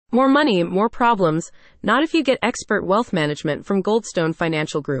More money, more problems. Not if you get expert wealth management from Goldstone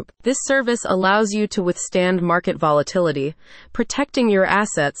Financial Group. This service allows you to withstand market volatility, protecting your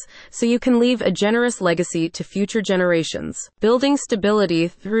assets so you can leave a generous legacy to future generations. Building stability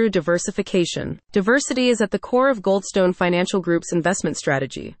through diversification. Diversity is at the core of Goldstone Financial Group's investment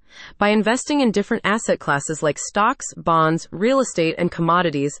strategy. By investing in different asset classes like stocks, bonds, real estate, and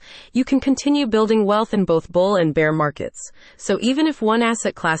commodities, you can continue building wealth in both bull and bear markets. So even if one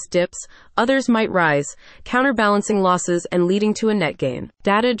asset class dips, others might rise, counterbalancing losses and leading to a net gain.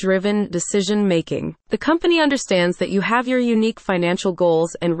 Data-driven decision-making. The company understands that you have your unique financial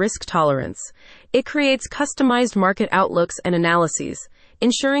goals and risk tolerance. It creates customized market outlooks and analyses,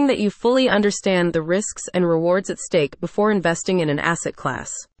 ensuring that you fully understand the risks and rewards at stake before investing in an asset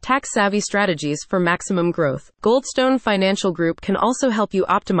class. Tax-savvy strategies for maximum growth. Goldstone Financial Group can also help you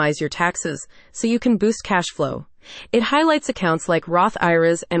optimize your taxes so you can boost cash flow. It highlights accounts like Roth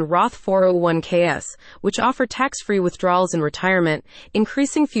IRAs and Roth 401ks, which offer tax-free withdrawals in retirement,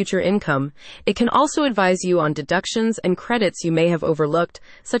 increasing future income. It can also advise you on deductions and credits you may have overlooked,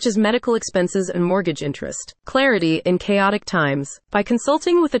 such as medical expenses and mortgage interest. Clarity in chaotic times. By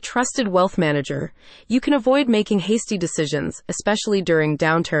consulting with a trusted wealth manager, you can avoid making hasty decisions, especially during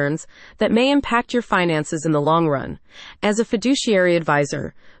downturns, that may impact your finances in the long run. As a fiduciary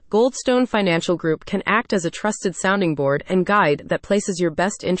advisor, Goldstone Financial Group can act as a trusted sounding board and guide that places your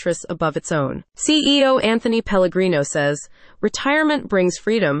best interests above its own. CEO Anthony Pellegrino says, "Retirement brings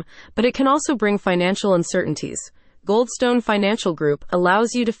freedom, but it can also bring financial uncertainties. Goldstone Financial Group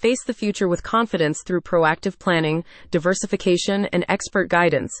allows you to face the future with confidence through proactive planning, diversification, and expert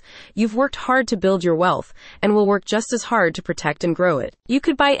guidance. You've worked hard to build your wealth and will work just as hard to protect and grow it. You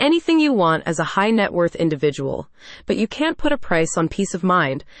could buy anything you want as a high net worth individual, but you can't put a price on peace of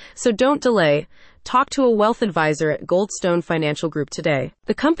mind, so don't delay. Talk to a wealth advisor at Goldstone Financial Group today."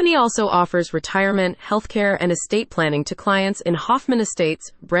 The company also offers retirement, healthcare, and estate planning to clients in Hoffman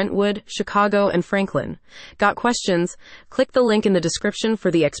Estates, Brentwood, Chicago, and Franklin. Got questions? Click the link in the description for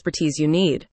the expertise you need.